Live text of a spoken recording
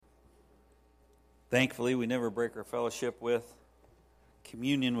Thankfully, we never break our fellowship with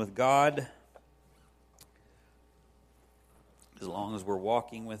communion with God as long as we're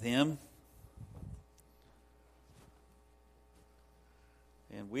walking with Him.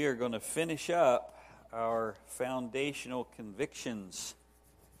 And we are going to finish up our foundational convictions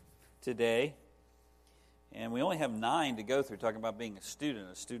today. And we only have 9 to go through, talking about being a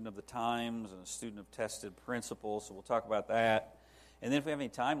student of the times and a student of tested principles. So we'll talk about that. And then if we have any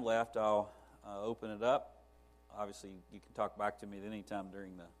time left, I'll open it up. Obviously, you can talk back to me at any time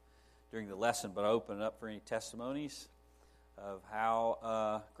during the lesson, but I'll open it up for any testimonies of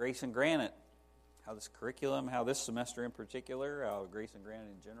how Grace and Granite, how this curriculum, how this semester in particular, how Grace and Granite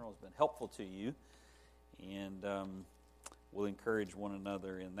in general has been helpful to you. And we'll encourage one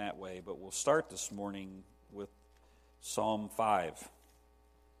another in that way. But we'll start this morning with Psalm 5.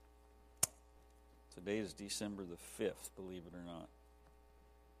 Today is December the 5th, believe it or not.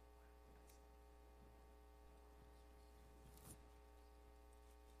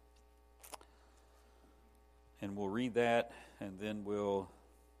 And we'll read that, and then we'll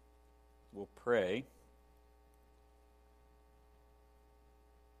pray.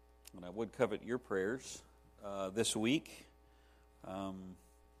 And I would covet your prayers this week. I've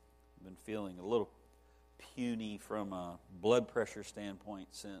been feeling a little puny from a blood pressure standpoint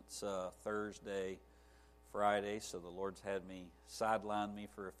since Thursday, Friday. So the Lord's had me, sidelined me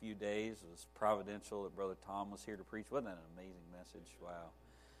for a few days. It was providential that Brother Tom was here to preach. Wasn't that an amazing message? Wow.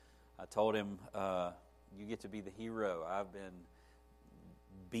 I told him, you get to be the hero. I've been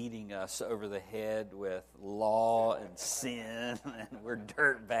beating us over the head with law and sin, and we're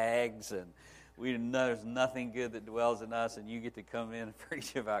dirt bags, and we know there's nothing good that dwells in us, and you get to come in and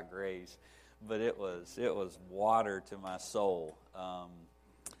preach about grace. But it was water to my soul.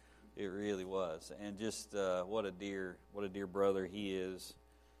 It really was, and just what a dear brother he is,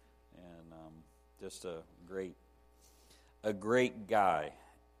 and just a great guy.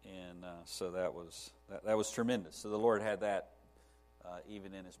 And so that was tremendous. So the Lord had that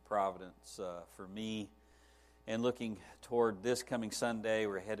even in His providence for me. And looking toward this coming Sunday,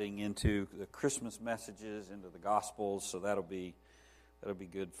 we're heading into the Christmas messages, into the Gospels. So that'll be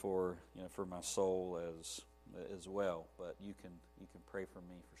good for my soul as well. But you can pray for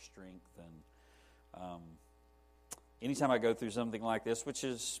me for strength. And anytime I go through something like this, which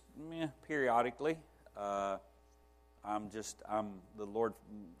is periodically. The Lord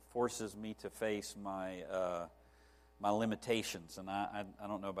forces me to face my limitations, and I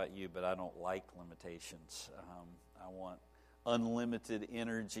don't know about you, but I don't like limitations. I want unlimited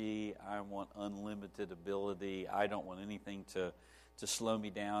energy. I want unlimited ability. I don't want anything to slow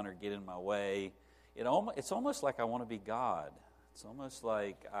me down or get in my way. It's almost like I want to be God. It's almost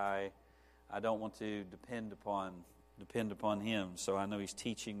like I don't want to depend upon Him. So I know He's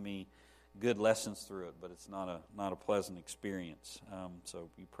teaching me good lessons through it, but it's not a pleasant experience. So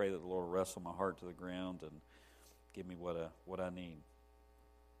you pray that the Lord will wrestle my heart to the ground and give me what I need.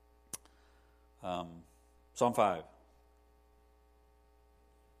 Psalm 5.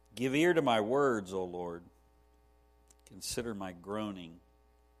 Give ear to my words, O Lord. Consider my groaning.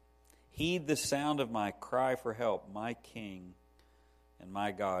 Heed the sound of my cry for help, my King and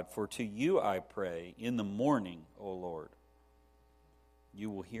my God. For to you I pray in the morning, O Lord. You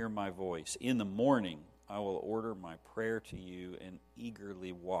will hear my voice. In the morning, I will order my prayer to you and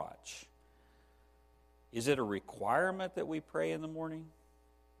eagerly watch. Is it a requirement that we pray in the morning?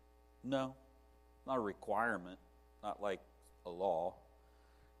 No, not a requirement, not like a law,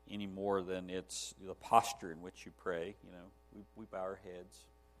 any more than it's the posture in which you pray. We bow our heads,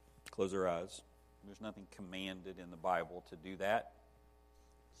 close our eyes. There's nothing commanded in the Bible to do that.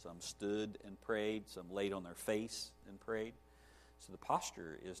 Some stood and prayed, some laid on their face and prayed. So the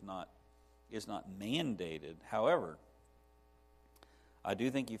posture is not mandated. However, I do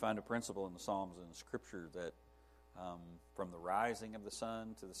think you find a principle in the Psalms and the Scripture that from the rising of the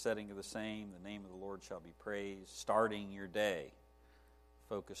sun to the setting of the same, the name of the Lord shall be praised. Starting your day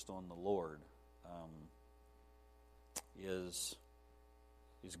focused on the Lord is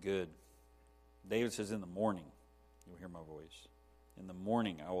good. David says, in the morning you'll hear my voice. In the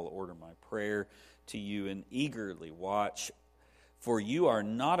morning I will order my prayer to you and eagerly watch. For you are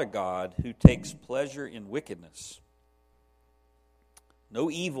not a God who takes pleasure in wickedness. No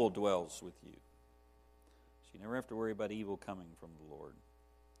evil dwells with you. So you never have to worry about evil coming from the Lord.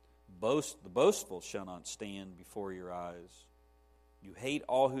 The boastful shall not stand before your eyes. You hate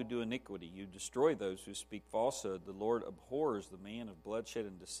all who do iniquity. You destroy those who speak falsehood. The Lord abhors the man of bloodshed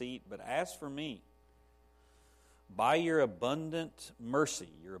and deceit. But as for me, by your abundant mercy,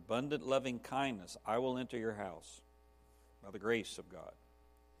 your abundant loving kindness, I will enter your house by the grace of God.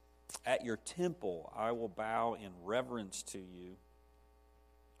 At your temple I will bow in reverence to you.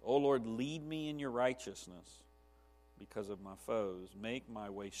 O Lord, lead me in your righteousness because of my foes. Make my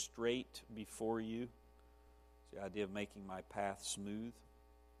way straight before you. It's the idea of making my path smooth.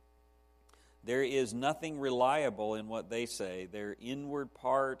 There is nothing reliable in what they say. Their inward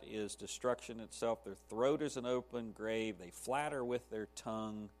part is destruction itself. Their throat is an open grave. They flatter with their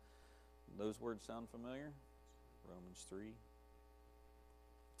tongue. Those words sound familiar? Romans 3.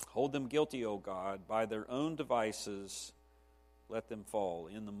 Hold them guilty, O God. By their own devices, let them fall.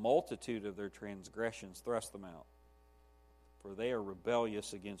 In the multitude of their transgressions, thrust them out. For they are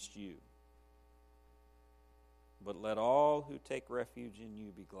rebellious against you. But let all who take refuge in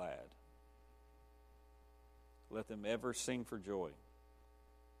you be glad. Let them ever sing for joy.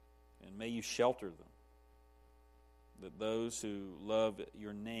 And may you shelter them, that those who love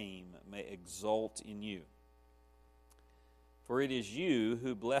your name may exult in you. For it is you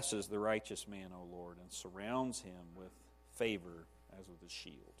who blesses the righteous man, O Lord, and surrounds him with favor as with a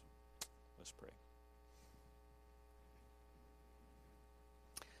shield. Let's pray.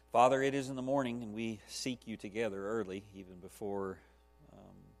 Father, it is in the morning, and we seek you together early, even before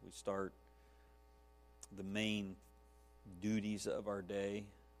we start the main duties of our day.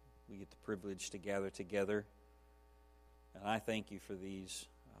 We get the privilege to gather together. And I thank you for these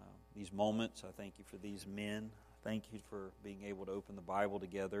moments. I thank you for these men. Thank you for being able to open the Bible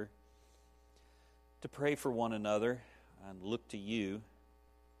together, to pray for one another and look to you.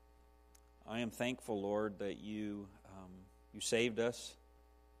 I am thankful, Lord, that you saved us.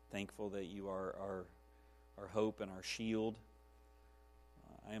 Thankful that you are our hope and our shield.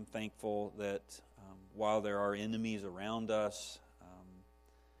 I am thankful that while there are enemies around us,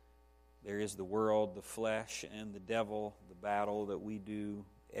 there is the world, the flesh, and the devil, the battle that we do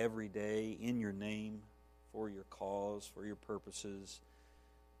every day in your name, for your cause, for your purposes.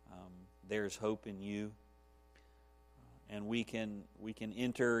 There's hope in you. And we can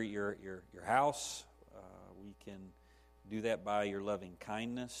enter your house. We can do that by your loving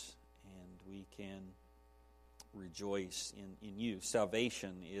kindness, and we can rejoice in you.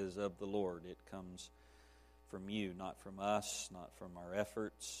 Salvation is of the Lord. It comes from you, not from us, not from our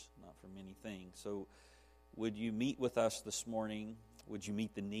efforts, not from anything. So would you meet with us this morning? Would you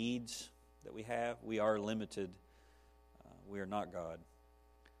meet the needs that we have? We are limited. We are not God.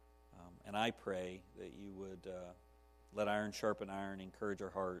 And I pray that you would let iron sharpen iron, encourage our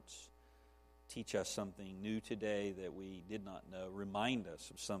hearts, teach us something new today that we did not know, remind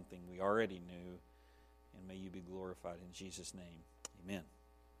us of something we already knew, and may you be glorified in Jesus' name. Amen.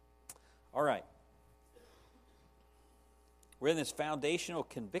 All right. We're in this foundational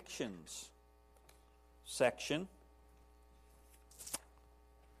convictions section.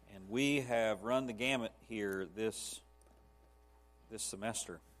 And we have run the gamut here this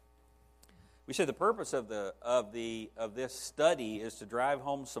semester. We said the purpose of this study is to drive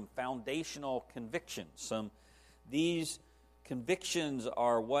home some foundational convictions. These convictions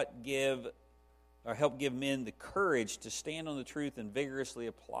are what help give men the courage to stand on the truth and vigorously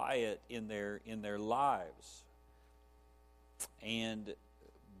apply it in their lives. And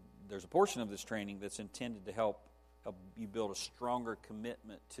there's a portion of this training that's intended to help you build a stronger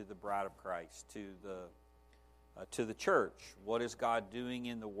commitment to the bride of Christ, to the church. What is God doing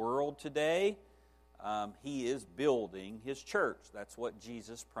in the world today? He is building His church. That's what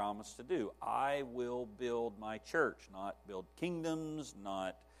Jesus promised to do. I will build my church, not build kingdoms,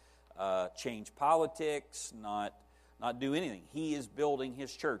 not change politics, not do anything. He is building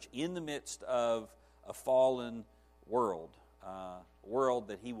His church in the midst of a fallen world, a world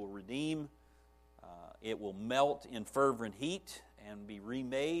that He will redeem. It will melt in fervent heat and be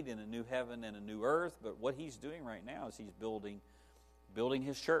remade in a new heaven and a new earth. But what He's doing right now is He's building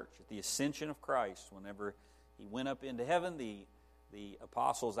His church. At the ascension of Christ, whenever He went up into heaven, the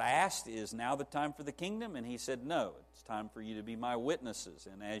apostles asked, is now the time for the kingdom? And He said, no, it's time for you to be my witnesses.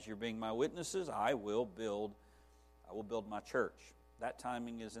 And as you're being my witnesses, I will build my church. That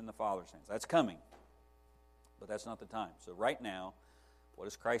timing is in the Father's hands. That's coming. But that's not the time. So right now, what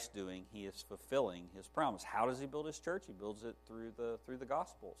is Christ doing? He is fulfilling His promise. How does He build His church? He builds it through the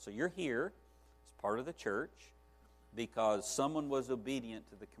gospel. So you're here as part of the church because someone was obedient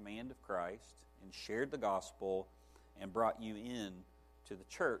to the command of Christ and shared the gospel and brought you in to the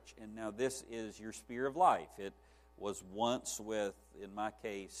church. And now this is your sphere of life. It was once with, in my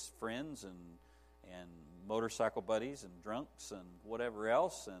case, friends and motorcycle buddies and drunks and whatever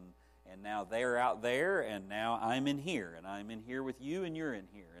else, and now they're out there, and now I'm in here, and I'm in here with you, and you're in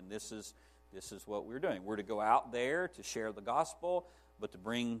here, and this is what we're doing. We're to go out there to share the gospel, but to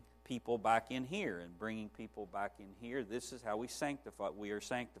bring people back in here and bringing people back in here. This is how we sanctify. We are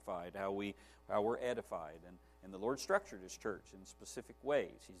sanctified, how we're edified. And the Lord structured His church in specific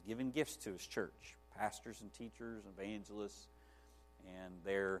ways. He's given gifts to His church, pastors and teachers, evangelists, and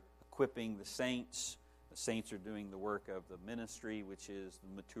they're equipping the saints. The saints are doing the work of the ministry, which is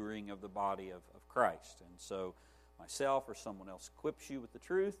the maturing of the body of Christ. And so myself or someone else equips you with the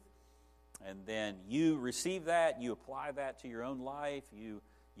truth, and then you receive that, you apply that to your own life, you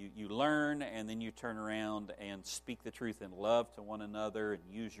learn, and then you turn around and speak the truth in love to one another and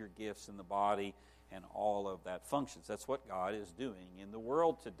use your gifts in the body, and all of that functions. That's what God is doing in the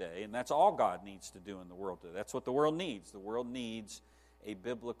world today, and that's all God needs to do in the world today. That's what the world needs. The world needs a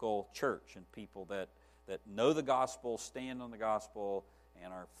biblical church and people that know the gospel, stand on the gospel,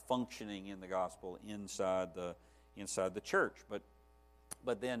 and are functioning in the gospel inside the church.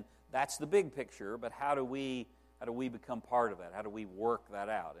 But then that's the big picture. But how do we become part of that? How do we work that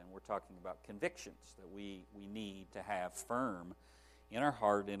out? And we're talking about convictions that we need to have firm in our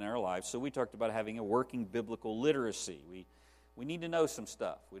heart, in our lives. So we talked about having a working biblical literacy. We need to know some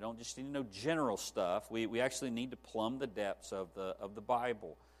stuff. We don't just need to know general stuff. We actually need to plumb the depths of the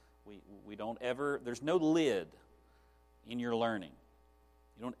Bible. We don't ever, there's no lid in your learning.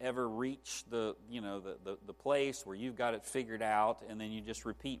 You don't ever reach the place where you've got it figured out and then you just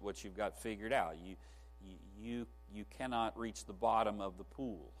repeat what you've got figured out. You cannot reach the bottom of the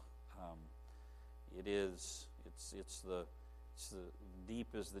pool. It's the deep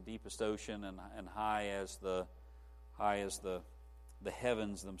as the deepest ocean and high as the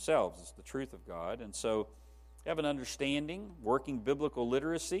heavens themselves. It's the truth of God. And so have an understanding, working biblical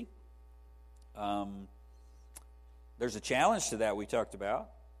literacy. There's a challenge to that we talked about.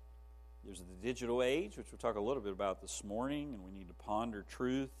 There's the digital age, which we'll talk a little bit about this morning, and we need to ponder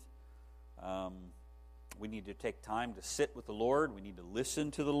truth. We need to take time to sit with the Lord. We need to listen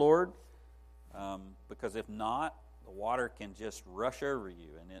to the Lord, because if not, the water can just rush over you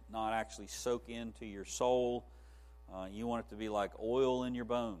and it not actually soak into your soul. You want it to be like oil in your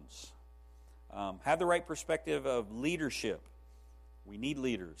bones. Have the right perspective of leadership. We need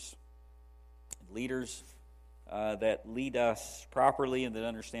leaders. Leaders that lead us properly and that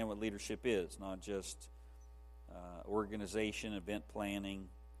understand what leadership is, not just organization, event planning,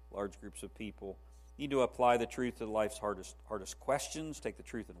 large groups of people. You need to apply the truth to life's hardest questions. Take the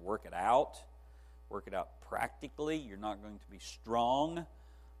truth and work it out. Work it out practically. You're not going to be strong.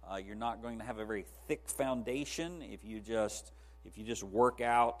 You're not going to have a very thick foundation if you just work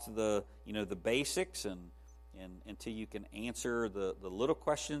out the basics and until you can answer the little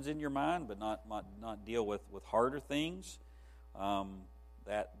questions in your mind, but not deal with harder things.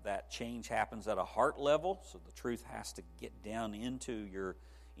 That change happens at a heart level, so the truth has to get down into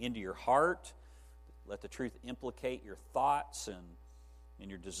your heart. Let the truth implicate your thoughts and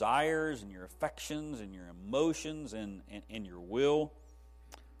your desires and your affections and your emotions and your will.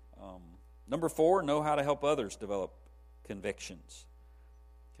 Number 4, know how to help others develop convictions.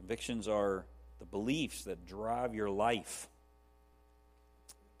 Convictions are the beliefs that drive your life,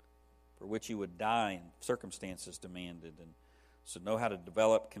 for which you would die and circumstances demanded. And so know how to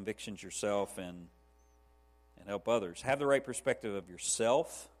develop convictions yourself and help others. Have the right perspective of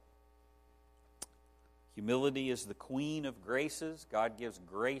yourself. Humility is the queen of graces. God gives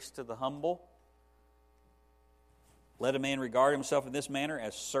grace to the humble. Let a man regard himself in this manner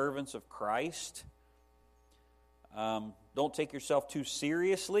as servants of Christ. Don't take yourself too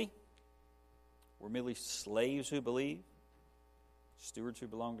seriously. We're merely slaves who believe, stewards who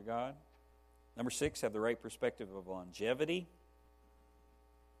belong to God. Number 6, have the right perspective of longevity.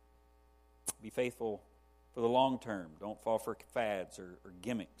 Be faithful for the long term. Don't fall for fads or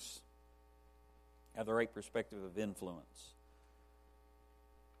gimmicks. Have the right perspective of influence.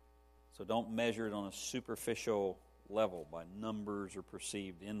 So don't measure it on a superficial level by numbers or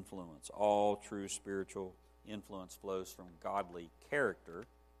perceived influence. All true spiritual influence flows from godly character.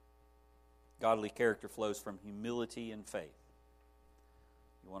 Godly character flows from humility and faith.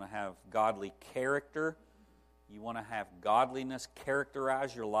 You want to have godly character. You want to have godliness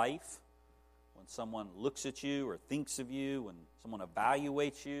characterize your life. When someone looks at you or thinks of you, when someone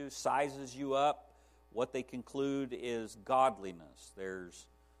evaluates you, sizes you up, what they conclude is godliness.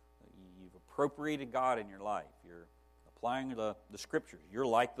 You've appropriated God in your life. You're applying the Scriptures. You're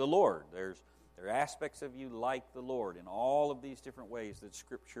like the Lord. There are aspects of you like the Lord in all of these different ways that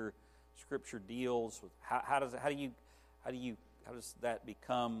Scripture deals with. How does that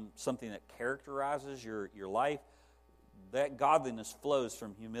become something that characterizes your life? That godliness flows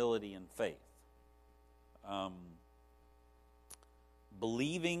from humility and faith.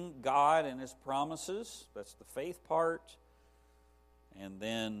 Believing God and His promises, that's the faith part. And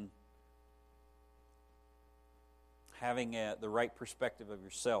then having the right perspective of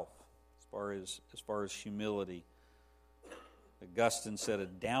yourself as far as humility. Augustine said a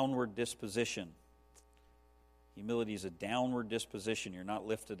downward disposition. Humility is a downward disposition. You're not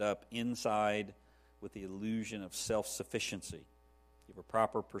lifted up inside with the illusion of self-sufficiency. You have a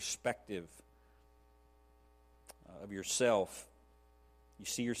proper perspective of yourself. You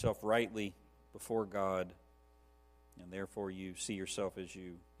see yourself rightly before God, and therefore you see yourself as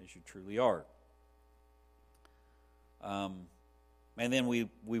you truly are. And then we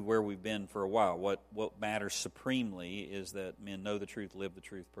where we've been for a while. What matters supremely is that men know the truth, live the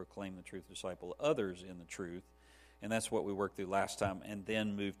truth, proclaim the truth, disciple others in the truth. And that's what we worked through last time. And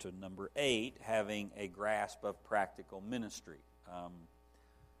then move to number 8, having a grasp of practical ministry.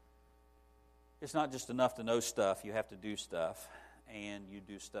 It's not just enough to know stuff. You have to do stuff. And you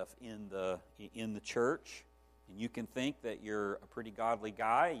do stuff in the church. And you can think that you're a pretty godly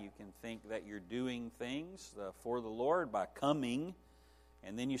guy. You can think that you're doing things for the Lord by coming.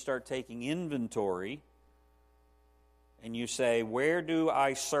 And then you start taking inventory. And you say, where do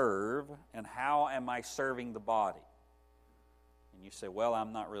I serve? And how am I serving the body? And you say, well,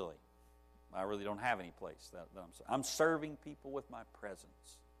 I'm not really. I really don't have any place that I'm serving people with my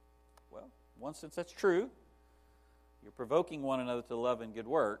presence. Well, one sense that's true. You're provoking one another to love and good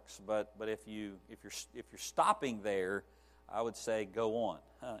works, but if you're stopping there, I would say go on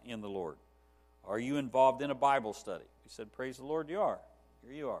in the Lord. Are you involved in a Bible study? You said, praise the Lord, you are.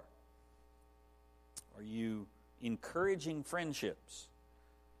 Here you are. Are you encouraging friendships?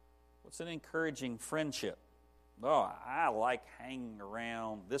 What's an encouraging friendship? Oh, I like hanging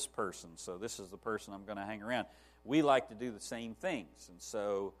around this person, so this is the person I'm going to hang around. We like to do the same things, and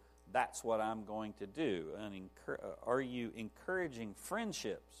so that's what I'm going to do. And are you encouraging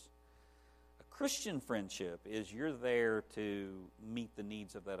friendships? A Christian friendship is you're there to meet the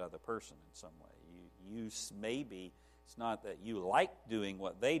needs of that other person in some way. You maybe, it's not that you like doing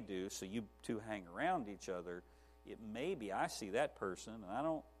what they do, so you two hang around each other. It may be I see that person, and I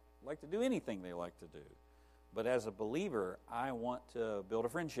don't like to do anything they like to do. But as a believer, I want to build a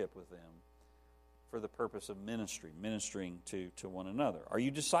friendship with them for the purpose of ministering to one another. Are you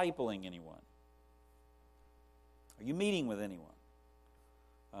discipling anyone? Are you meeting with anyone?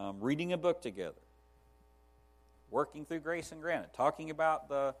 Reading a book together? Working through Grace and Granite? Talking about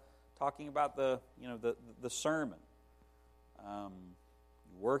the sermon?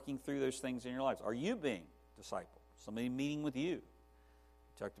 Working through those things in your lives. Are you being discipled? Somebody meeting with you?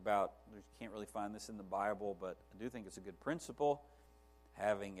 We talked about, you can't really find this in the Bible, but I do think it's a good principle.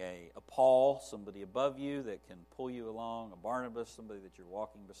 Having a Paul, somebody above you that can pull you along, a Barnabas, somebody that you're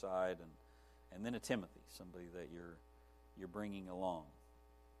walking beside, and then a Timothy, somebody that you're bringing along.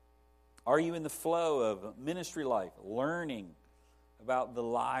 Are you in the flow of ministry life, learning about the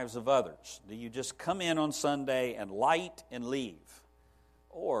lives of others? Do you just come in on Sunday and light and leave?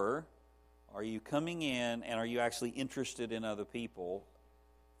 Or are you coming in and are you actually interested in other people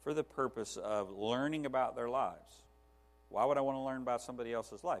for the purpose of learning about their lives? Why would I want to learn about somebody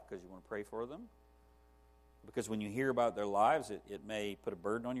else's life? Because you want to pray for them? Because when you hear about their lives, it may put a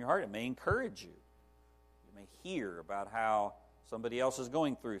burden on your heart. It may encourage you. You may hear about how somebody else is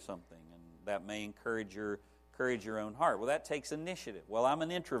going through something, and that may encourage your own heart. Well, that takes initiative. Well, I'm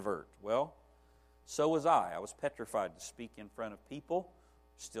an introvert. Well, so was I. I was petrified to speak in front of people.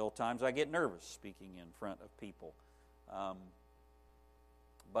 Still times I get nervous speaking in front of people.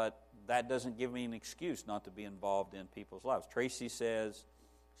 But that doesn't give me an excuse not to be involved in people's lives. Tracy says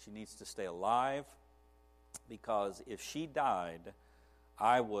she needs to stay alive because if she died,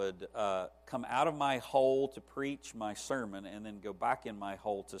 I would come out of my hole to preach my sermon and then go back in my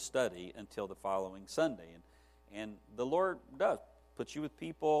hole to study until the following Sunday. And the Lord does put you with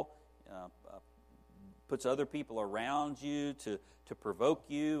people, puts other people around you to provoke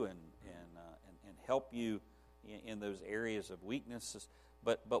you and help you in those areas of weaknesses.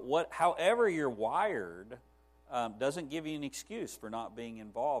 But however you're wired doesn't give you an excuse for not being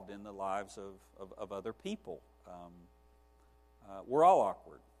involved in the lives of other people. We're all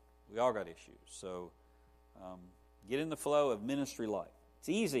awkward. We all got issues. So get in the flow of ministry life. It's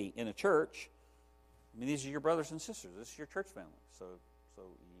easy in a church. I mean, these are your brothers and sisters. This is your church family. So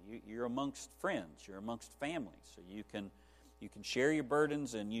you're amongst friends. You're amongst families. So you can share your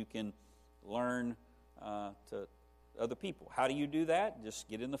burdens and you can learn to other people. How do you do that? Just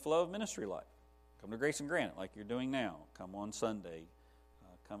get in the flow of ministry life. Come to Grace and Granite like you're doing now. Come on Sunday.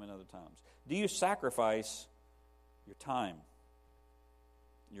 Come in other times. Do you sacrifice your time,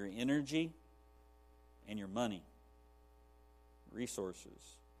 your energy, and your money,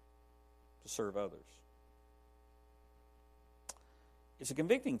 resources to serve others? It's a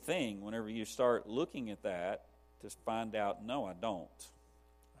convicting thing whenever you start looking at that to find out, no, I don't.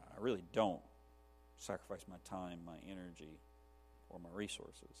 I really don't sacrifice my time, my energy, or my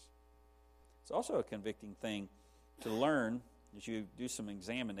resources. It's also a convicting thing to learn as you do some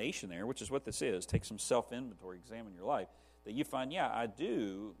examination there, which is what this is. Take some self-inventory, examine your life, that you find, yeah, I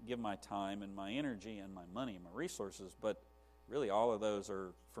do give my time and my energy and my money and my resources, but really all of those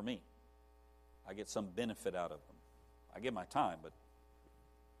are for me. I get some benefit out of them. I give my time, but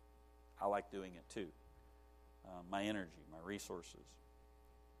I like doing it too. My energy, my resources.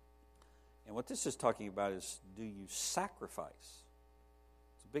 And what this is talking about is, do you sacrifice?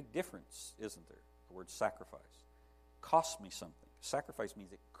 It's a big difference, isn't there? The word sacrifice. Costs me something. Sacrifice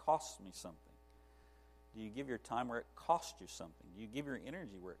means it costs me something. Do you give your time where it costs you something? Do you give your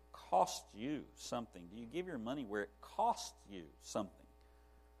energy where it costs you something? Do you give your money where it costs you something?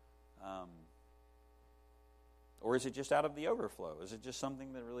 Or is it just out of the overflow? Is it just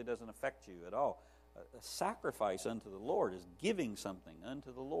something that really doesn't affect you at all? A sacrifice unto the Lord is giving something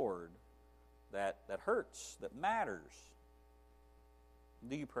unto the Lord that hurts, that matters.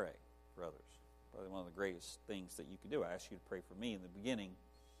 Do you pray for others? Probably one of the greatest things that you can do. I asked you to pray for me in the beginning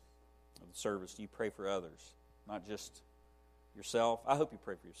of the service. Do you pray for others? Not just yourself. I hope you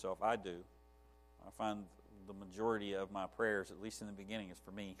pray for yourself. I do. I find the majority of my prayers, at least in the beginning, is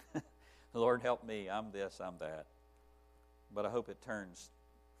for me. Lord, help me. I'm this, I'm that. But I hope it turns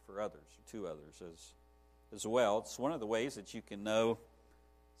for others, or to others as well. It's one of the ways that you can know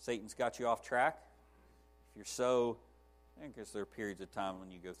Satan's got you off track. If you're so, I guess there are periods of time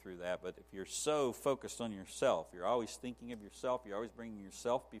when you go through that, but if you're so focused on yourself, you're always thinking of yourself, you're always bringing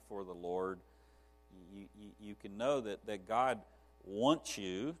yourself before the Lord, you can know that God wants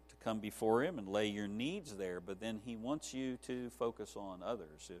you to come before Him and lay your needs there, but then He wants you to focus on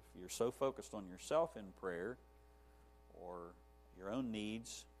others. If you're so focused on yourself in prayer or your own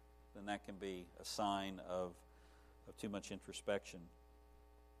needs, then that can be a sign of too much introspection.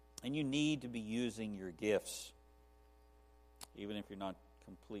 And you need to be using your gifts, even if you're not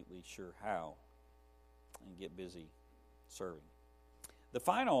completely sure how, and get busy serving. The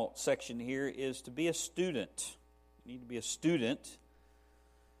final section here is to be a student. You need to be a student,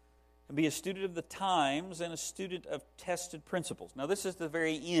 and be a student of the times and a student of tested principles. Now, this is the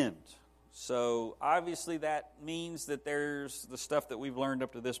very end. So, obviously, that means that there's the stuff that we've learned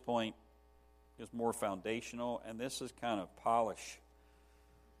up to this point is more foundational, and this is kind of polish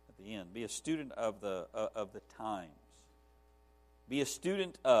at the end. Be a student of the times. Be a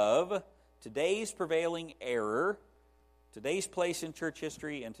student of today's prevailing error, today's place in church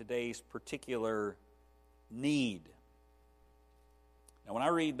history, and today's particular need. Now, when I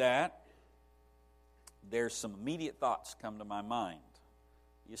read that, there's some immediate thoughts come to my mind.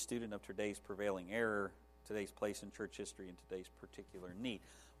 Be a student of today's prevailing error, today's place in church history, and today's particular need.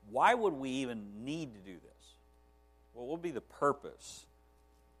 Why would we even need to do this? What would be the purpose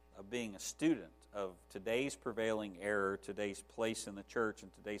of being a student of today's prevailing error, today's place in the church,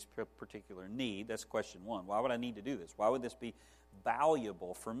 and today's particular need? That's question one. Why would I need to do this? Why would this be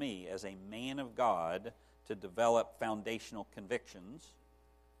valuable for me as a man of God to develop foundational convictions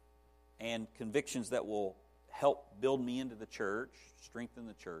and convictions that will help build me into the church, strengthen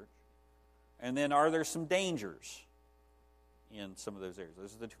the church? And then are there some dangers in some of those areas?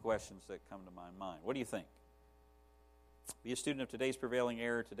 Those are the two questions that come to my mind. What do you think? Be a student of today's prevailing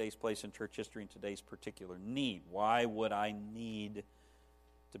error, today's place in church history, and today's particular need. Why would I need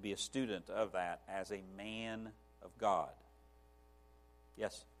to be a student of that as a man of God?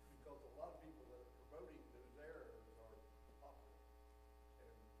 Yes? Because a lot of people that are promoting those errors are popular.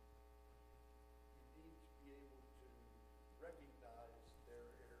 And you need to be able to recognize their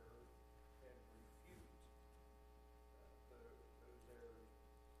error and refute those errors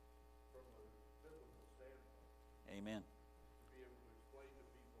from a biblical standpoint. Amen. To be able to explain to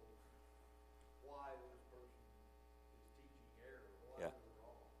people why this person is teaching error, why they're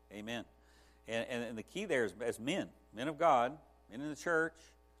wrong. Amen. And the key there is, as men of God, men in the church,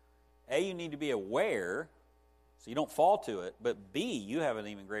 A, you need to be aware so you don't fall to it, but B, you have an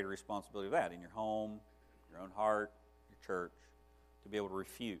even greater responsibility of that in your home, your own heart, your church, to be able to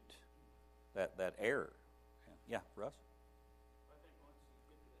refute that error. Yeah, Russ? I think once you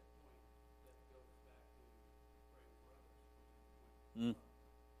get to that point, that goes back to praying for others. Mm.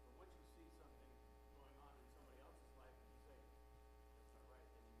 But once you see something going on in somebody else's life and you say, that's not right,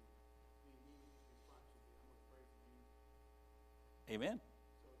 then you immediately respond to, I'm going to pray for you. Amen.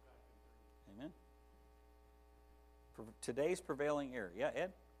 So God can turn it. Amen. For today's prevailing error. Yeah,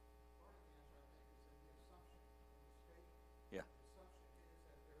 Ed? Part of the answer, I think, is in the assumption, the mistake. Yeah. The assumption is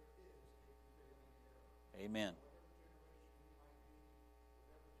that there is a prevailing error. Amen. Whatever generation we might be,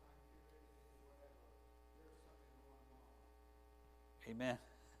 whatever time period it is, whatever, there is something Amen.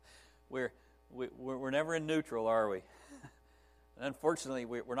 We're never in neutral, are we? And unfortunately,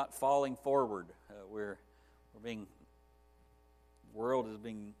 we're not falling forward. We're being, the world is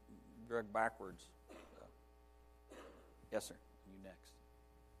being dragged backwards. Yes, sir. You next.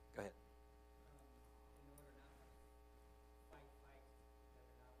 Go ahead. In order not to fight fights that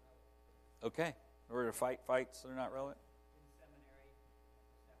are not relevant. Okay. In order to fight fights that are not relevant. In seminary, I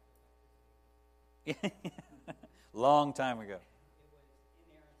just have to electricity. Long time ago. It was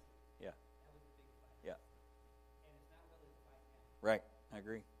inerrancy. Yeah. That was the big fight. Yeah. And it's not really the fight now. Right. I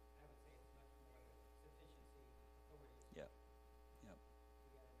agree. I would say it's much more the sufficiency, authority. Yep. Yep.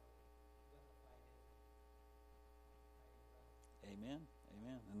 We got to know what the fight is. Amen.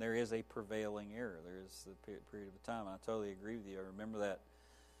 Amen. And there is a prevailing error. There is a period of time. And I totally agree with you. I remember that.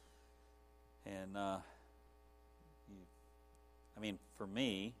 And for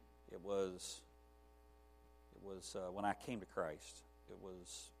me, it was when I came to Christ. It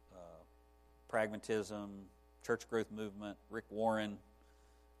was pragmatism, church growth movement, Rick Warren,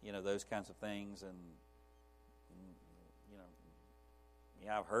 those kinds of things. And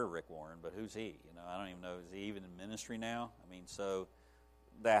yeah, I've heard of Rick Warren, but who's he? I don't even know. Is he even in ministry now? So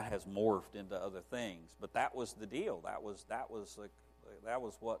that has morphed into other things. But that was the deal. That was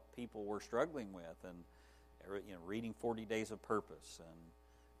what people were struggling with, and reading 40 Days of Purpose,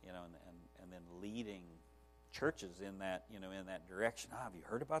 and and then leading churches in that direction. Have you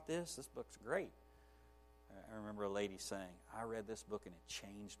heard about this? This book's great. I remember a lady saying, "I read this book and it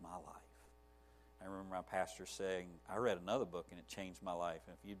changed my life." I remember my pastor saying, "I read another book and it changed my life.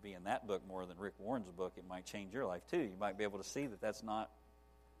 And if you'd be in that book more than Rick Warren's book, it might change your life too." You might be able to see that that's not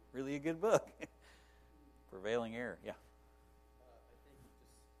really a good book. Prevailing error, yeah. I think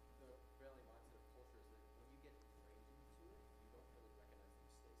just the prevailing mindset of culture is that when you get ingrained into it, you don't really recognize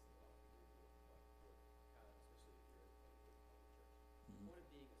the mistakes that a lot of people would kind of, especially if you're in a good healthy church. The point of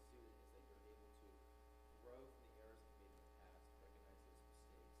being a student is that you're able to grow from the errors that you made in the past, recognize those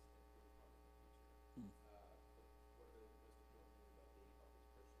mistakes, and improve upon them in the future. But one of the most important things about being a healthy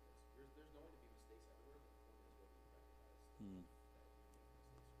Christian is there's going to be mistakes everywhere. The point is whether you recognize that you make mistakes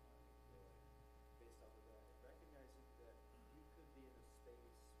or not. Based off of that, and recognizing that you could be in a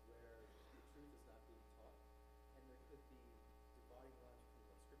space where the truth is not being taught, and there could be dividing lines between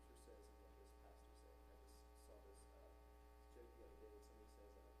what Scripture says and what this pastor said. I just saw this joke the other day.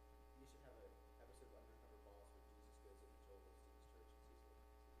 Somebody says you should have an episode of Undercover Boss where Jesus goes into Joel Osteen's church and sees what.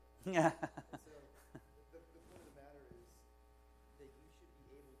 Yeah. And so the point of the matter is that you should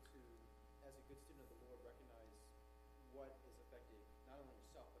be able to, as a good student of the Lord, recognize what is affecting not only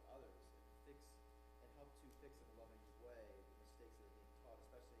yourself but others, and help to fix in a loving way the mistakes that are being taught,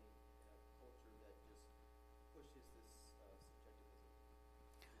 especially in a culture that just pushes this subjectivism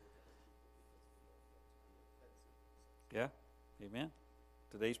towards other people because we don't want to be offensive in a sense. Yeah. Amen.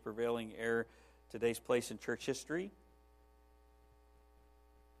 Today's prevailing error, today's place in church history.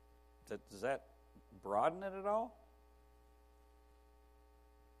 Does that broaden it at all?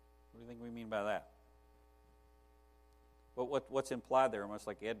 What do you think we mean by that? What's implied there, almost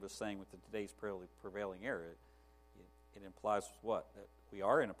like Ed was saying with today's prevailing error, it implies what? That we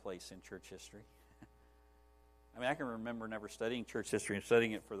are in a place in church history. I can remember never studying church history and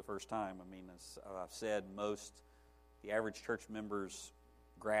studying it for the first time. As I've said, the average church member's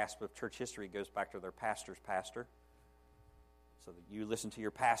grasp of church history goes back to their pastor's pastor. So that you listen to your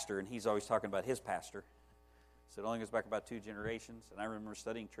pastor, and he's always talking about his pastor. So it only goes back about 2 generations. And I remember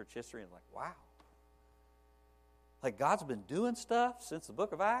studying church history and wow. Like God's been doing stuff since the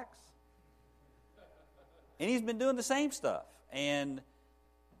book of Acts. And he's been doing the same stuff. And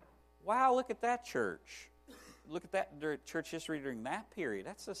wow, look at that church. Look at that church history during that period.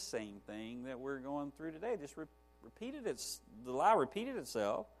 That's the same thing that we're going through today. Just the lie repeated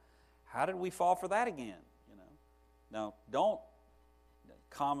itself. How did we fall for that again? Now,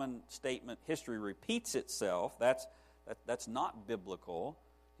 common statement, history repeats itself. That's not biblical.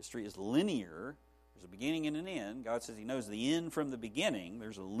 History is linear. There's a beginning and an end. God says he knows the end from the beginning.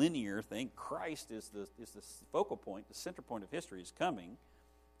 There's a linear thing. Christ is the focal point, the center point of history is coming,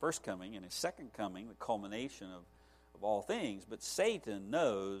 first coming, and his second coming, the culmination of all things. But Satan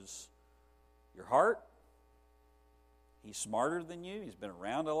knows your heart. He's smarter than you. He's been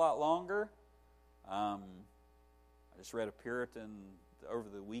around a lot longer. I just read a Puritan over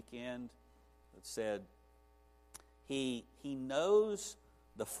the weekend that said he knows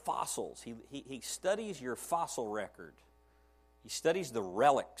the fossils. He studies your fossil record. He studies the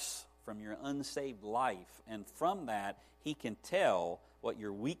relics from your unsaved life, and from that he can tell what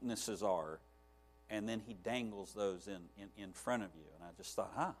your weaknesses are, and then he dangles those in front of you. And I just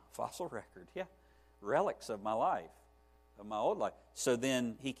thought, fossil record, yeah, relics of my life. of my old life. So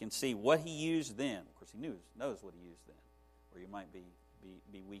then he can see what he used then. Of course, he knows what he used then, or you might be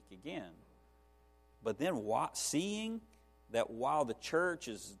weak again. But then seeing that while the church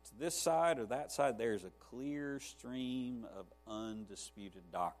is to this side or that side, there's a clear stream of undisputed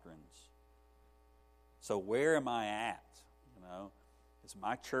doctrines. So where am I at? Is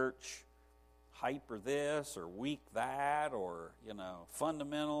my church hyper this or weak that, or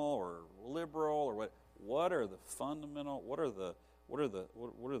fundamental or liberal, or what? What are the fundamental? What are the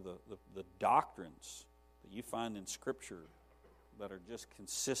doctrines that you find in Scripture that are just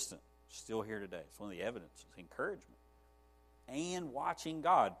consistent, still here today? It's one of the evidences, encouragement, and watching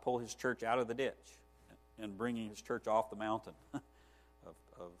God pull His church out of the ditch and bringing His church off the mountain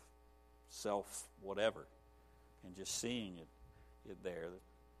of self whatever, and just seeing it there.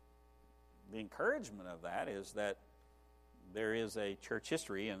 The encouragement of that is that there is a church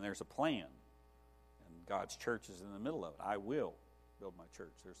history and there's a plan, and God's church is in the middle of it. I will build my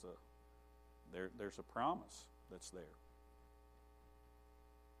church. There's a promise that's there.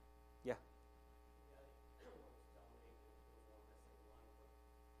 Yeah.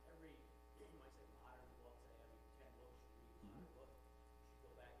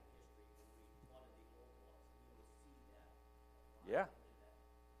 Yeah.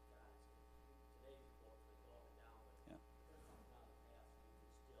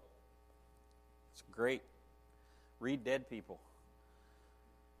 It's great. Read dead people.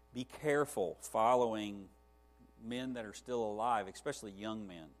 Be careful following men that are still alive, especially young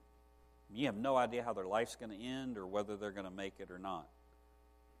men. You have no idea how their life's going to end or whether they're going to make it or not.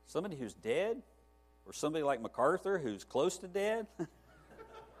 Somebody who's dead, or somebody like MacArthur who's close to dead,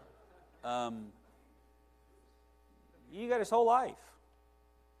 you got his whole life.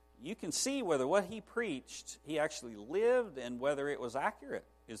 You can see whether what he preached, he actually lived, and whether it was accurate.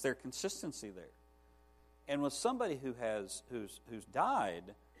 Is there consistency there? And with somebody who's died,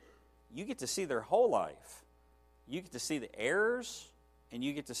 you get to see their whole life. You get to see the errors, and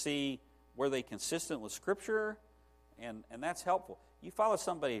you get to see were they consistent with Scripture, and that's helpful. You follow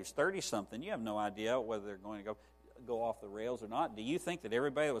somebody who's 30-something, you have no idea whether they're going to go off the rails or not. Do you think that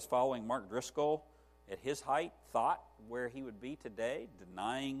everybody that was following Mark Driscoll at his height thought where he would be today,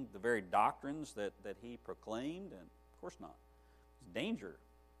 denying the very doctrines that he proclaimed? And of course not. There's danger,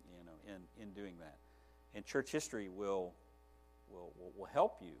 in doing that. And church history will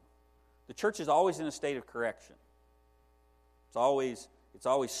help you. The church is always in a state of correction. It's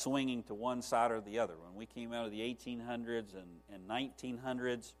always swinging to one side or the other. When we came out of the 1800s and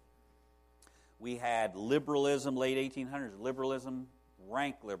 1900s, we had liberalism, late 1800s, liberalism,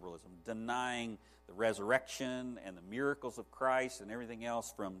 rank liberalism, denying the resurrection and the miracles of Christ and everything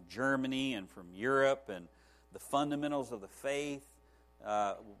else from Germany and from Europe, and the fundamentals of the faith,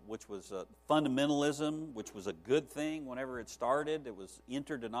 which was fundamentalism, which was a good thing whenever it started. It was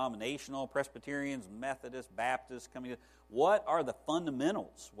interdenominational, Presbyterians, Methodists, Baptists coming together. What are the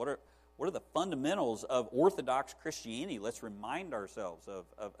fundamentals? What are the fundamentals of Orthodox Christianity? Let's remind ourselves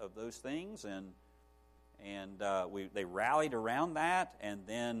of those things, and they rallied around that, and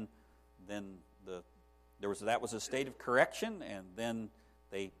then that was a state of correction, and then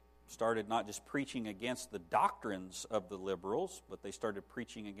they started not just preaching against the doctrines of the liberals, but they started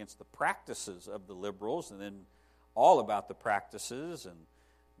preaching against the practices of the liberals, and then all about the practices, and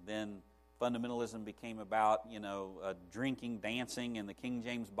then fundamentalism became about drinking, dancing, and the King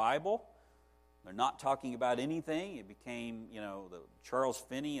James Bible. They're not talking about anything. It became the Charles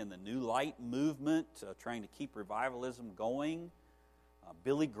Finney and the New Light movement, trying to keep revivalism going.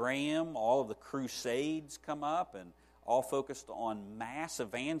 Billy Graham, all of the Crusades come up, and all focused on mass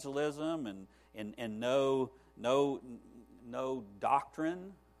evangelism and no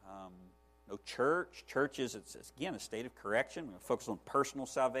doctrine, no church. Church is, it's again, a state of correction. We're going to focus on personal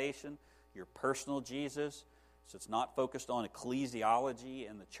salvation, your personal Jesus. So it's not focused on ecclesiology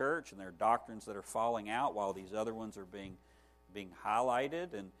in the church, and there are doctrines that are falling out while these other ones are being highlighted.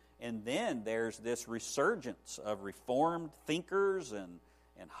 And then there's this resurgence of Reformed thinkers and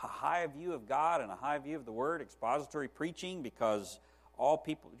a high view of God and a high view of the Word, expository preaching, because all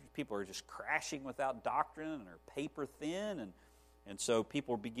people are just crashing without doctrine and are paper thin, and so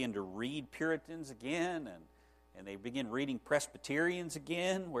people begin to read Puritans again, and they begin reading Presbyterians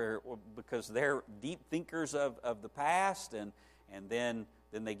again, because they're deep thinkers of the past, and then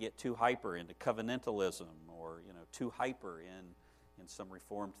they get too hyper into covenantalism, or too hyper in some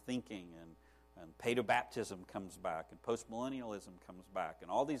Reformed thinking, and paedobaptism comes back, and postmillennialism comes back,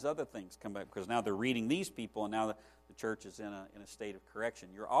 and all these other things come back, because now they're reading these people, and now the church is in a state of correction.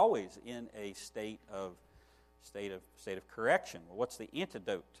 You're always in a state of correction. Well, what's the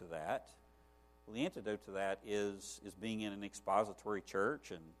antidote to that? Well, the antidote to that is being in an expository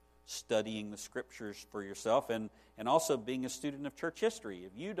church and studying the Scriptures for yourself, and also being a student of church history.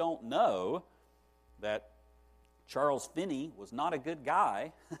 If you don't know that Charles Finney was not a good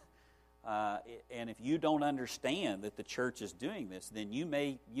guy, and if you don't understand that the church is doing this, then you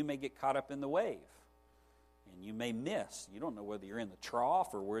may get caught up in the wave, and you may miss. You don't know whether you're in the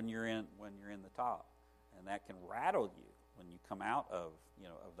trough or when you're in the top, and that can rattle you when you come out of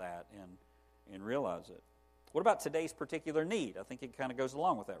that and realize it. What about today's particular need? I think it kind of goes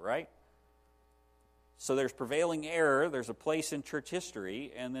along with that, right? So there's prevailing error, there's a place in church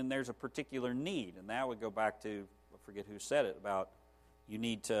history, and then there's a particular need. And that would go back to, I forget who said it, about you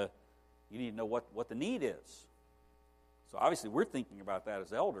need to know what the need is. So obviously we're thinking about that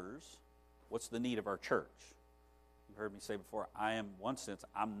as elders. What's the need of our church? You've heard me say before, I'm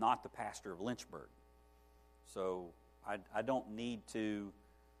not the pastor of Lynchburg. So I don't need to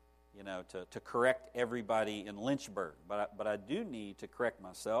correct everybody in Lynchburg. But I do need to correct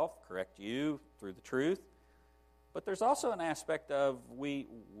myself, correct you through the truth. But there's also an aspect of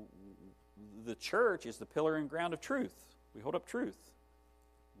the church is the pillar and ground of truth. We hold up truth.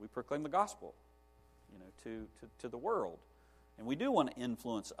 We proclaim the gospel, to the world. And we do want to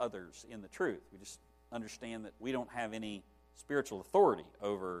influence others in the truth. We just understand that we don't have any spiritual authority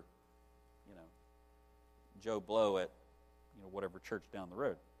over, Joe Blow at, whatever church down the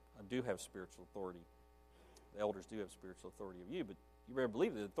road. I do have spiritual authority. The elders do have spiritual authority of you, but you better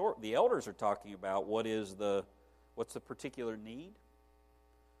believe that the elders are talking about what's the particular need.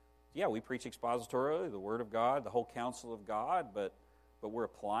 Yeah, we preach expositorily, the Word of God, the whole counsel of God, but we're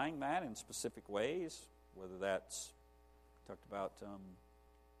applying that in specific ways, whether that's talked about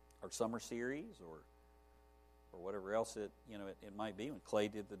our summer series or whatever else it might be. When Clay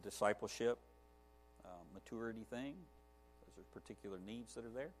did the discipleship maturity thing, those are particular needs that are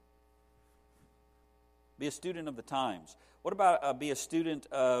there. Be a student of the times. What about be a student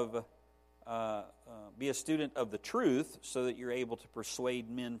of the truth, so that you're able to persuade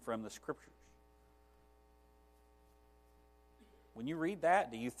men from the Scriptures? When you read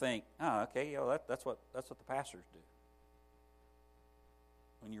that, do you think, okay, that's what the pastors do?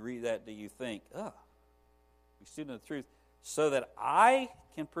 When you read that, do you think, be a student of the truth, so that I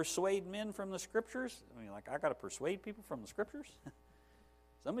can persuade men from the Scriptures? I mean, I got to persuade people from the Scriptures?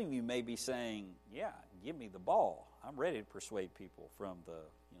 Some of you may be saying, yeah, give me the ball. I'm ready to persuade people from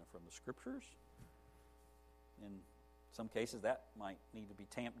the Scriptures. In some cases, that might need to be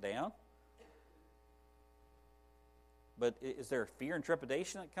tamped down. But is there fear and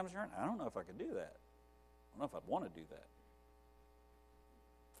trepidation that comes around? I don't know if I could do that. I don't know if I'd want to do that.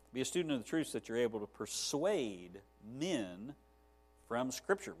 Be a student of the truth so that you're able to persuade men from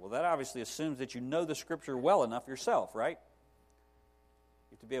Scripture. Well, that obviously assumes that you know the Scripture well enough yourself, right?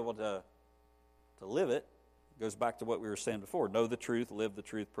 You have to be able to live it. It goes back to what we were saying before. Know the truth, live the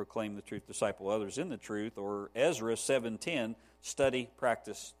truth, proclaim the truth, disciple others in the truth. Or Ezra 7:10, study,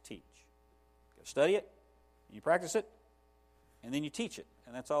 practice, teach. You study it, and you practice it, and then you teach it.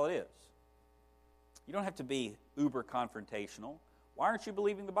 And that's all it is. You don't have to be uber confrontational. Why aren't you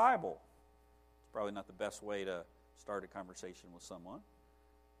believing the Bible? It's probably not the best way to start a conversation with someone.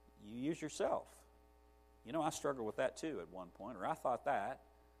 You use yourself. I struggled with that too at one point, or I thought that,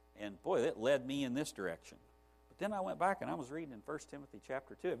 and boy, it led me in this direction. But then I went back and I was reading in 1 Timothy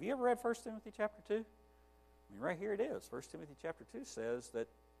chapter 2. Have you ever read 1 Timothy chapter 2? I mean, right here it is. 1 Timothy chapter 2 says that,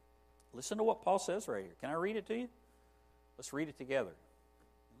 listen to what Paul says right here. Can I read it to you? Let's read it together.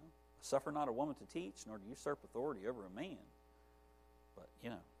 Suffer not a woman to teach, nor to usurp authority over a man. But,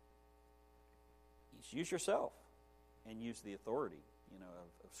 use yourself and use the authority,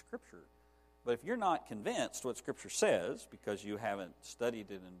 of Scripture. But if you're not convinced what Scripture says because you haven't studied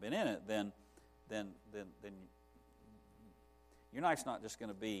it and been in it, then your knife's not just going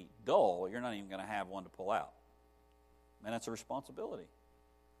to be dull. You're not even going to have one to pull out. And that's a responsibility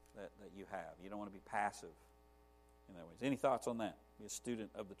that you have. You don't want to be passive in that way. Any thoughts on that? Be a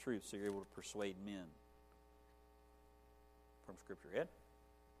student of the truth so you're able to persuade men from Scripture. Ed?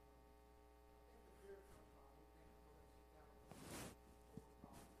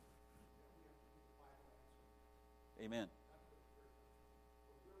 Amen.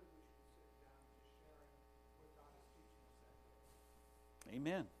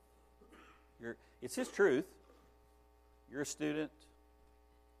 Amen. It's His truth. You're a student.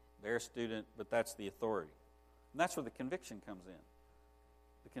 They're a student, but that's the authority. And that's where the conviction comes in.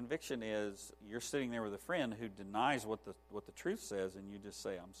 The conviction is you're sitting there with a friend who denies what the truth says, and you just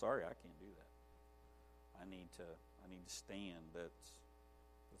say, "I'm sorry, I can't do that. I need to stand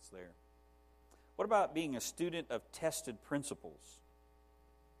that's there." What about being a student of tested principles?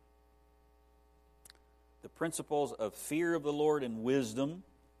 the principles of fear of the Lord and wisdom,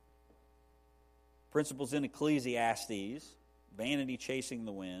 principles in Ecclesiastes, vanity chasing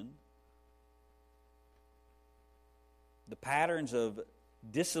the wind, the patterns of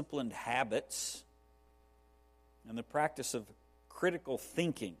disciplined habits, and the practice of critical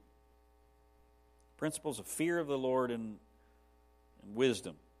thinking. Principles of fear of the Lord and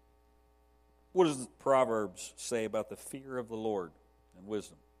wisdom. What does Proverbs say about the fear of the Lord and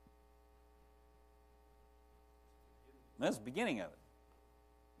wisdom? That's the beginning of it.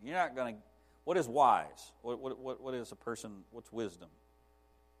 You're not going to... What is wise? What is a person... What's wisdom?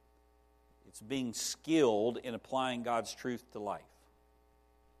 It's being skilled in applying God's truth to life.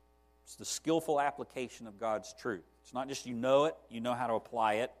 It's the skillful application of God's truth. It's not just you know it, you know how to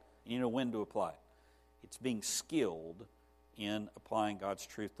apply it, and you know when to apply it. It's being skilled in applying God's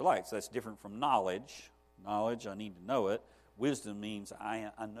truth to life. So that's different from knowledge. Knowledge, I need to know it. Wisdom means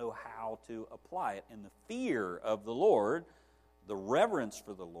I know how to apply it. And the fear of the Lord, the reverence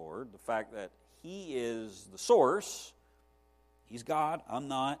for the Lord, the fact that He is the source, He's God, I'm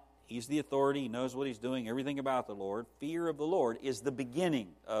not, He's the authority, He knows what He's doing, everything about the Lord. Fear of the Lord is the beginning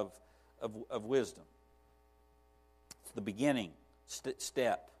of wisdom. It's the beginning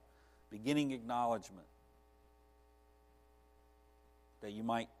step, beginning acknowledgement that you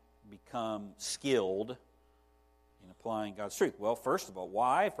might become skilled in applying God's truth. Well, first of all,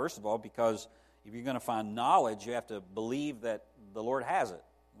 why? First of all, because if you're going to find knowledge, you have to believe that the Lord has it,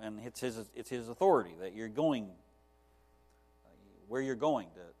 and it's His authority, that you're going where you're going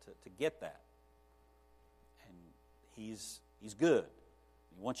to get that. And He's good.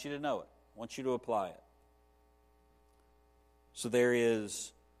 He wants you to know it. He wants you to apply it. So there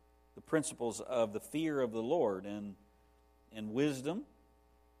is the principles of the fear of the Lord and wisdom,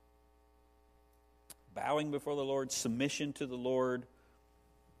 bowing before the Lord, submission to the Lord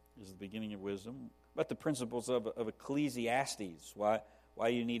is the beginning of wisdom. But the principles of Ecclesiastes, why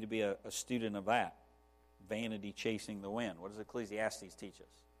you need to be a student of that. Vanity chasing the wind. What does Ecclesiastes teach us?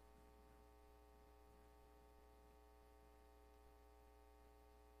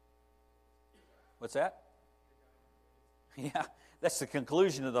 What's that? Yeah, that's the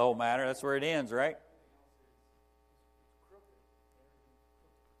conclusion of the whole matter. That's where it ends, right?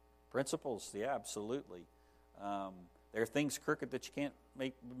 Principles, yeah, absolutely. There are things crooked that you can't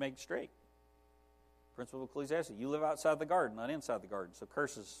make straight. Principle of Ecclesiastes. You live outside the garden, not inside the garden. So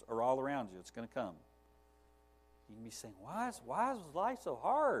curses are all around you. It's going to come. You can be saying, why is life so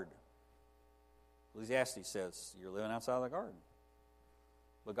hard? Ecclesiastes says you're living outside the garden.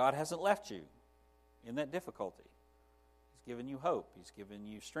 But God hasn't left you in that difficulty. He's given you hope. He's given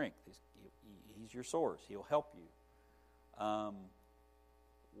you strength. He's your source. He'll help you.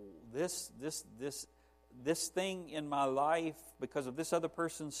 This thing in my life, because of this other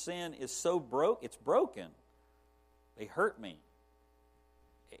person's sin, is so it's broken. They hurt me.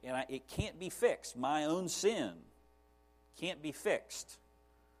 And it can't be fixed. My own sin can't be fixed.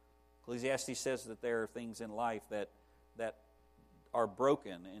 Ecclesiastes says that there are things in life that are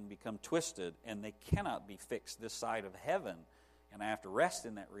broken and become twisted, and they cannot be fixed this side of heaven. And I have to rest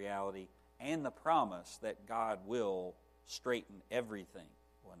in that reality and the promise that God will straighten everything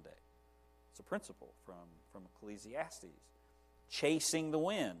one day. It's a principle from Ecclesiastes. Chasing the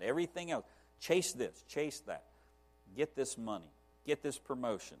wind, everything else. Chase this, chase that. Get this money, get this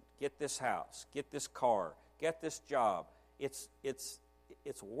promotion, get this house, get this car, get this job. It's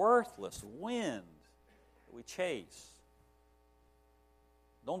worthless wind that we chase.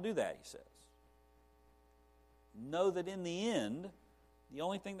 Don't do that, he says. Know that in the end, the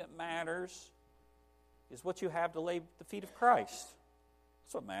only thing that matters is what you have to lay at the feet of Christ.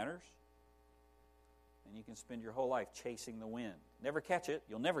 That's what matters. And you can spend your whole life chasing the wind. Never catch it.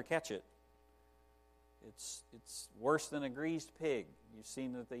 You'll never catch it. It's worse than a greased pig. You've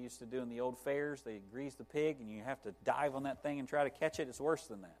seen that they used to do in the old fairs. They grease the pig, and you have to dive on that thing and try to catch it. It's worse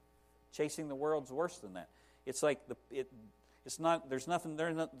than that. Chasing the world's worse than that. It's like there's not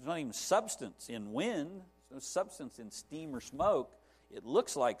even substance in wind. There's no substance in steam or smoke. It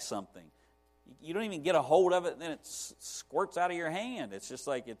looks like something. You don't even get a hold of it, and then it squirts out of your hand. It's just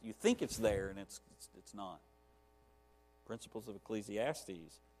like you think it's there, and it's not. Principles of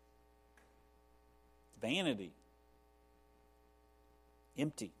Ecclesiastes. Vanity.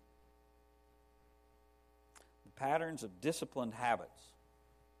 Empty. The patterns of disciplined habits.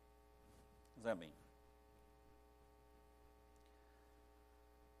 What does that mean?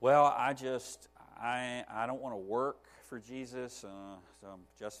 Well, I don't want to work for Jesus.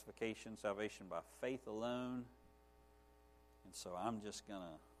 Justification, salvation by faith alone. And so I'm just going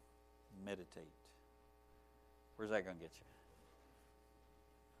to meditate. Where's that going to get you?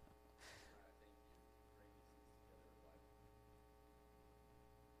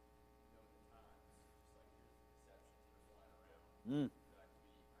 Mm. that I could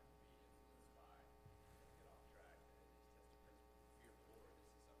be influenced by and get off track. And it is just a principle. The fear of the Lord. This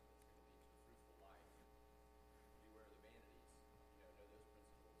is something that's going to lead to a fruitful life. Beware of the vanities. Know those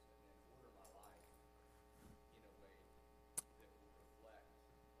principles, and then order my life in a way that will reflect,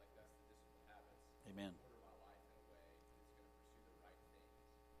 like that's the discipline habits. Amen. Order my life in a way that's going to pursue the right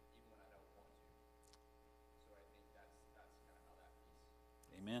things, even when I don't want to. So I think that's kind of how that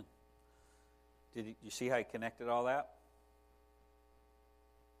piece. Amen. Did you see how he connected all that?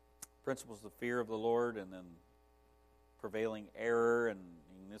 Principles of fear of the Lord, and then prevailing error, and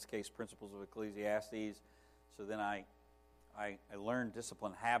in this case, principles of Ecclesiastes. So then I learned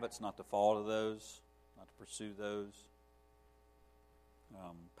discipline habits, not to fall to those, not to pursue those.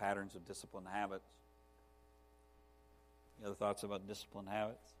 Patterns of discipline habits. Any other thoughts about discipline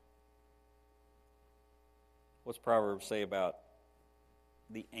habits? What's Proverbs say about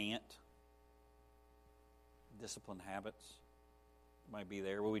the ant? Discipline habits might be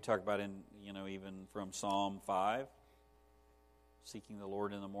there. What we talk about in, even from Psalm 5, seeking the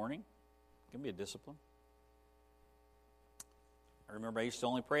Lord in the morning, can be a discipline. I remember I used to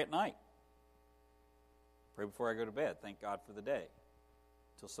only pray at night. Pray before I go to bed. Thank God for the day.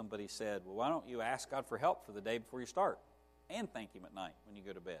 Until somebody said, well, why don't you ask God for help for the day before you start? And thank Him at night when you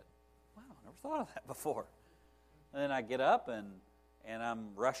go to bed. Wow, I never thought of that before. And then I get up and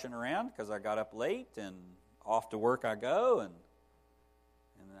I'm rushing around because I got up late, and off to work I go. And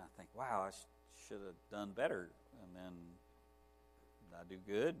then I think, wow, I should have done better. And then I do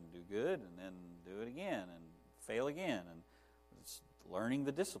good, and then do it again, and fail again. And it's learning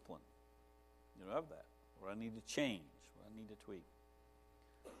the discipline, of that. What I need to change, what I need to tweak.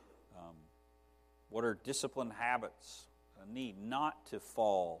 What are discipline habits I need? Not to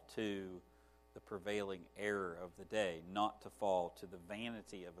fall to the prevailing error of the day, not to fall to the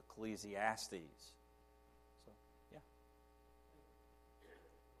vanity of Ecclesiastes. So, yeah.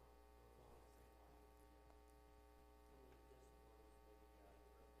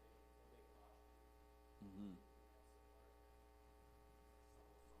 Mm-hmm.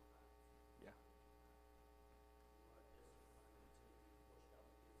 Yeah.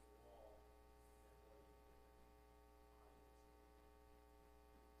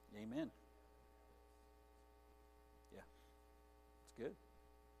 Amen. Yeah. It's good. I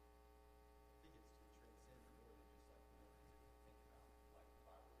think it's to transcend more than just like to think about like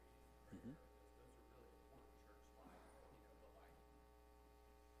Bible reading, prayer. Mm-hmm. Those are really important church life, but like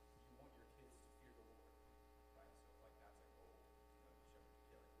you want your kids to fear the Lord, right? So if like that's a goal, to shepherd the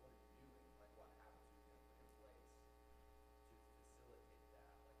kid, like what are you doing? Like what habits are you going to put in place to facilitate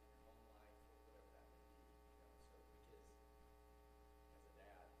that, like in your home life or whatever that may be, So because as a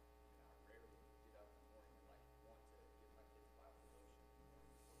dad, I rarely get up in the morning and like want to give my kids Bible devotion in the morning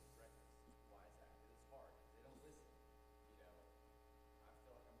before breakfast. Why is that? Because it's hard. Because they don't listen. I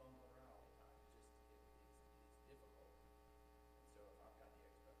feel like I'm bumbling around all the time. It's difficult. And so if I've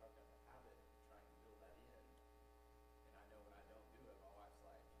got the habit of trying to build that in, and I know when I don't do it, my wife's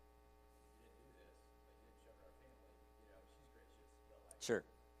like, "You didn't do this, but you didn't shepherd our family." She's gracious, but like Sure.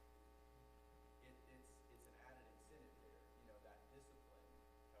 It's an added incentive there. That discipline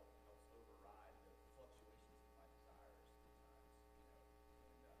helps override the fluctuations of my desires sometimes.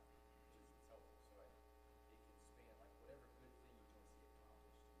 And it's helpful. So it can span like whatever good thing you want to see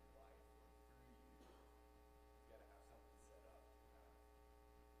accomplished in your life or through you. You got to have something set up to kind of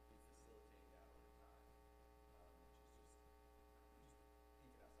be facilitating that over time, which is just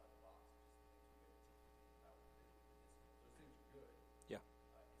thinking outside the box, just the things we got to think about with the discipline. Those things are good. Yeah.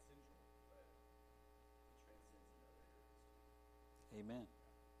 Essential, but it transcends in other areas too. Amen.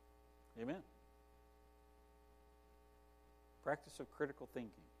 Amen. Practice of critical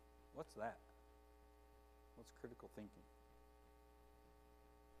thinking. What's that? What's critical thinking?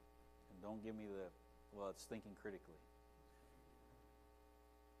 And don't give me it's thinking critically.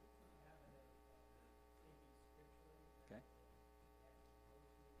 Okay.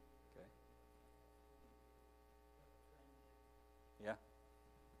 Okay. Yeah.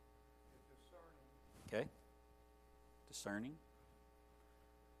 Okay. Discerning.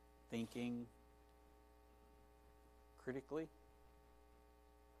 Thinking critically.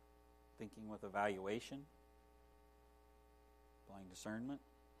 Thinking with evaluation. Applying discernment.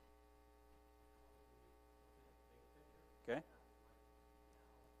 Okay.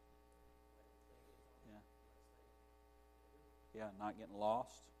 Yeah. Yeah, not getting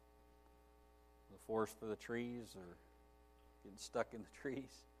lost. The forest for the trees, or getting stuck in the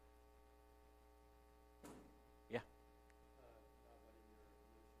trees. Yeah. Not letting your emotions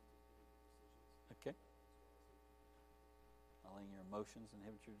inhibit your decisions. Okay. Not letting your emotions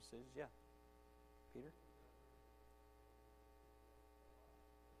inhibit your decisions. Yeah. Peter?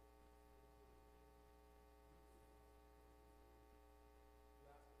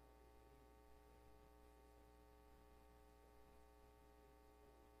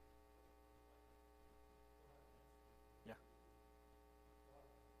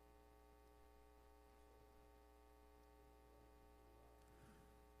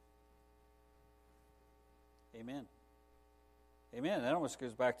 Amen. Amen. That almost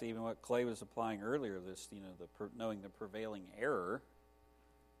goes back to even what Clay was applying earlier. This, knowing the prevailing error.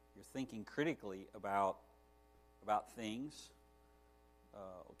 You're thinking critically about things.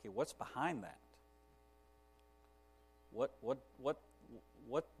 Okay, what's behind that? What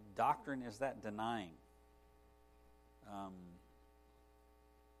doctrine is that denying?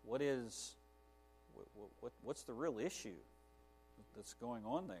 What's the real issue that's going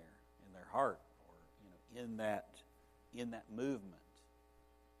on there in their heart, or in that movement?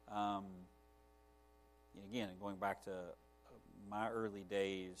 Again, going back to my early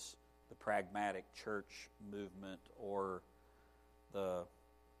days, the pragmatic church movement, or the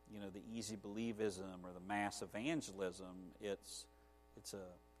easy believism, or the mass evangelism. It's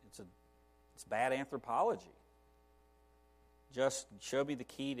bad anthropology. Just show me the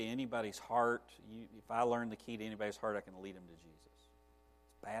key to anybody's heart. If I learn the key to anybody's heart, I can lead them to Jesus.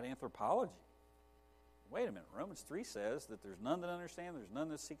 It's bad anthropology. Wait a minute. Romans 3 says that there's none that understand, there's none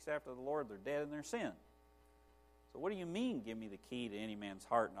that seeks after the Lord, they're dead in their sin. So what do you mean, give me the key to any man's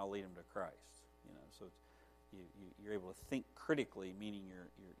heart and I'll lead him to Christ? So you're able to think critically, meaning you're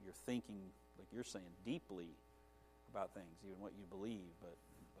thinking, like you're saying, deeply about things, even what you believe, but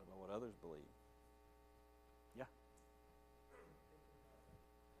about what others believe. Yeah.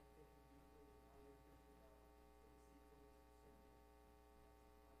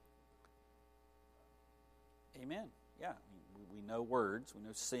 Amen. Yeah, we know words, we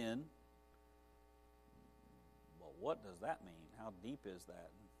know sin. Well, what does that mean? How deep is that?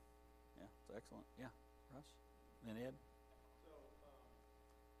 Yeah, it's excellent. Yeah, Russ? And Ed? So,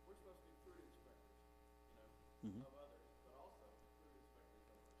 we're supposed to be fruit inspectors, Mm-hmm. of others, but also fruit inspectors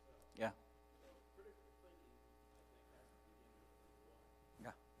of ourselves. Yeah. So, critical thinking, I think, has to begin with number one.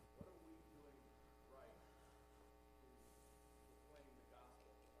 Yeah. What are we doing right to proclaim the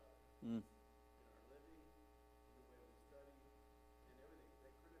gospel to others? Mm. In our living, in the way we study, and everything.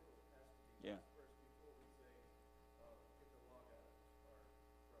 That critical has to be Yeah. first before we say, get the log out of our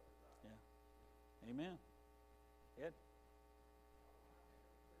brother's eye. Yeah. Amen. Ed?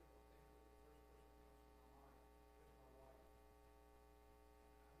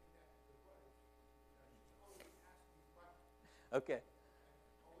 Okay.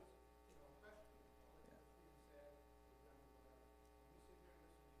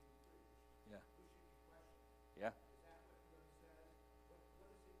 Yeah. Yeah.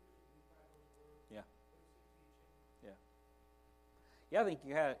 Yeah. Yeah. Yeah, I think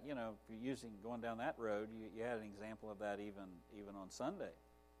you had, if you're going down that road, you had an example of that even on Sunday.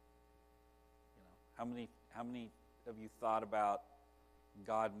 How many of you thought about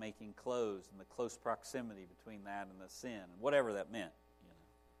God making clothes and the close proximity between that and the sin, and whatever that meant?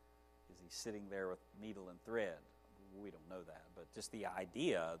 Is he sitting there with needle and thread? We don't know that, but just the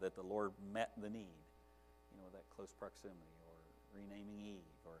idea that the Lord met the need, with that close proximity, or renaming Eve,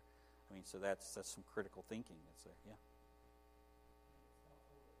 so that's some critical thinking that's there. Yeah.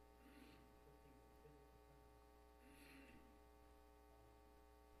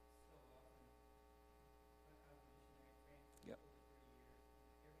 Yep.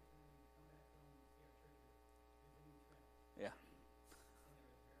 Yeah.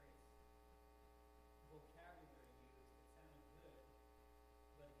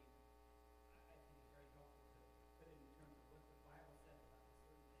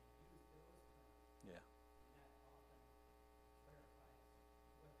 Yeah.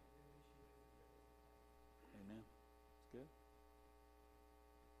 Amen. It's good.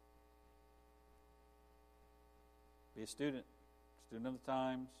 Be a student of the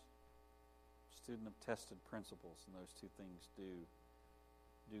times, student of tested principles, and those two things do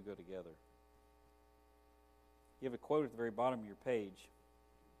go together. You have a quote at the very bottom of your page.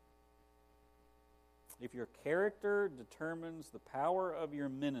 If your character determines the power of your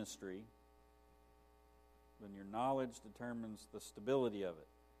ministry, then your knowledge determines the stability of it.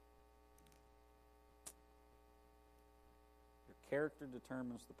 Your character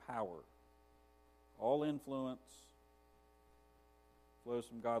determines the power. All influence flows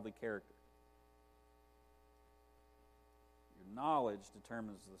from godly character. Your knowledge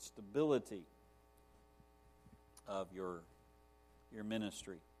determines the stability of your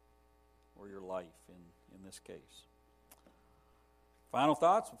ministry, or your life in this case. Final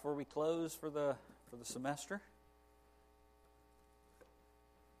thoughts before we close for the semester?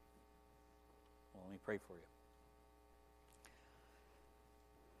 Well, let me pray for you.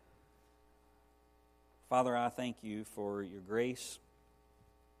 Father, I thank you for your grace,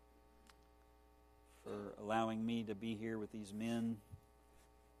 for allowing me to be here with these men,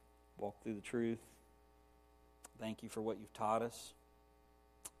 walk through the truth. Thank you for what you've taught us.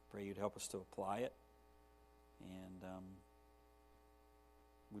 Pray you'd help us to apply it And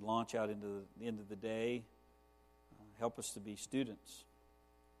we launch out into the end of the day. Help us to be students.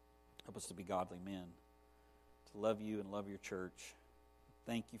 Help us to be godly men, to love you and love your church.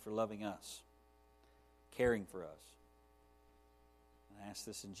 Thank you for loving us, caring for us. And I ask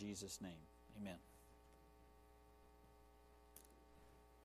this in Jesus' name. Amen.